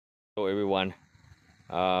Hello everyone.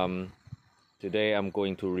 Today I'm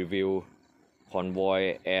going to review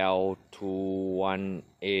Convoy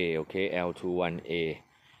L21a. Okay, L21a.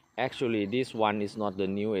 Actually, this one is not the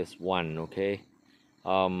newest one. Okay,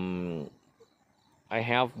 I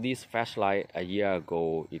have this flashlight a year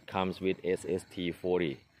ago. It comes with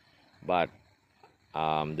SST40, but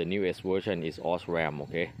the newest version is OSRAM.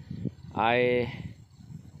 Okay,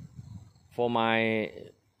 for my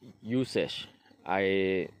usage,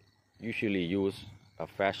 I usually use a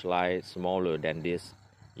flashlight smaller than this,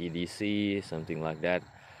 EDC, something like that.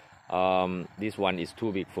 This one is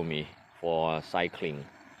too big for me for cycling,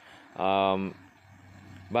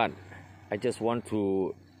 but I just want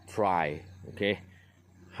to try, okay,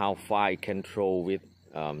 how far I can throw with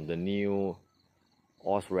the new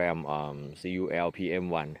OSRAM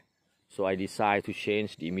Culpm1. So I decided to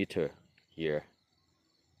change the emitter here.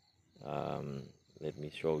 Let me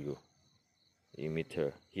show you the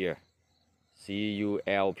emitter here,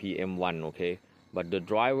 Culpm1. Okay, but the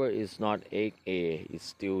driver is not 8A, it's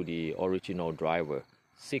still the original driver,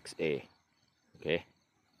 6A.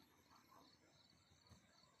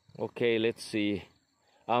 Okay, let's see.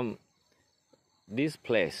 This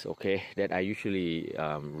place, okay, that I usually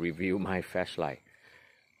review my flashlight,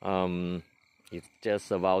 it's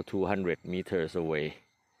just about 200 meters away.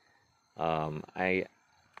 I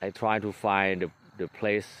try to find the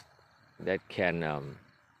place that can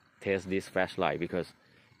test this flashlight, because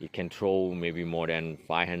it can throw maybe more than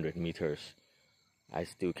 500 meters. I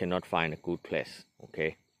still cannot find a good place.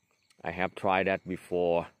 Okay, I have tried that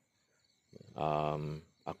before,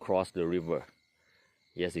 across the river.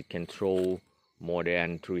 Yes, it can throw more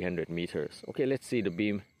than 300 meters. Okay, let's see the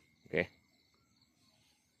beam. Okay,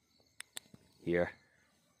 here,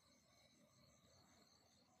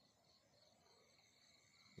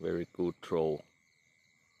 very good throw.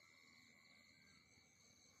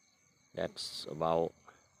 That's about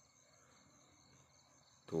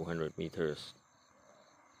 200 meters.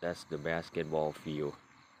 That's the basketball field.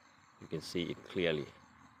 You can see it clearly.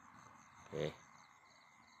 Okay,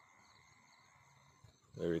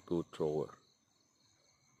 very good thrower.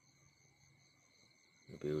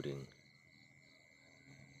 The building.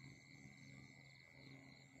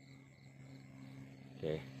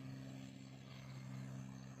 Okay,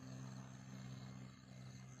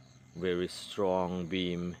 very strong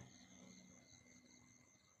beam.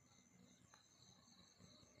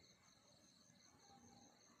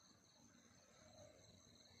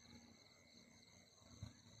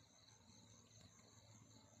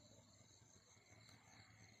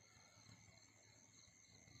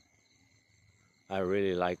 I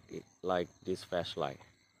really like it, like this flashlight.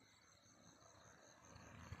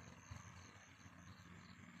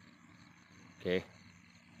 Okay,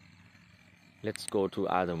 let's go to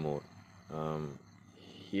other mode.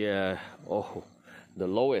 Here, oh, the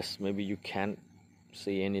lowest, maybe you can't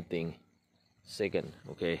see anything. Second,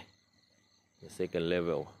 okay, the second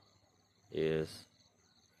level is,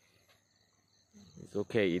 it's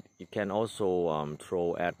okay. It can also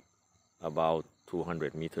throw at about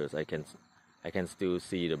 200 meters. I can still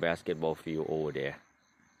see the basketball field over there,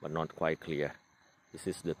 but not quite clear. This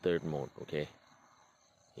is the third mode. Okay,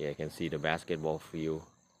 here I can see the basketball field,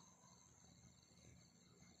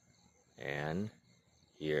 and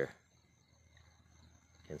here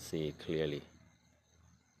you can see it clearly.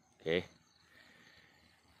 Okay,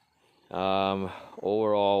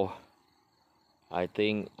 overall I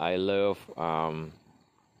think I love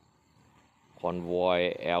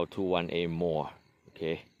Convoy L21a more.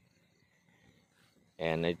 Okay,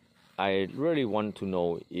 and I really want to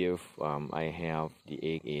know if I have the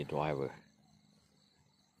 8A driver.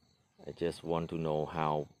 I just want to know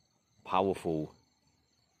how powerful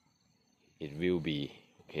it will be.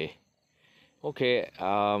 Okay,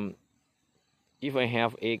 if I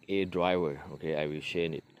have 8A driver, okay, I will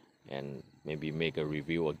change it and maybe make a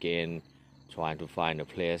review again, trying to find a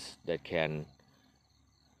place that can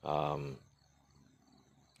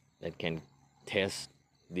test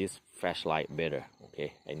this flashlight better.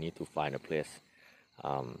 Okay, I need to find a place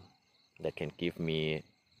that can give me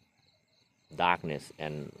darkness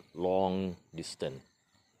and long distance.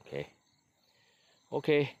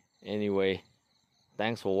 Okay, anyway,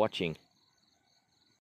 thanks for watching.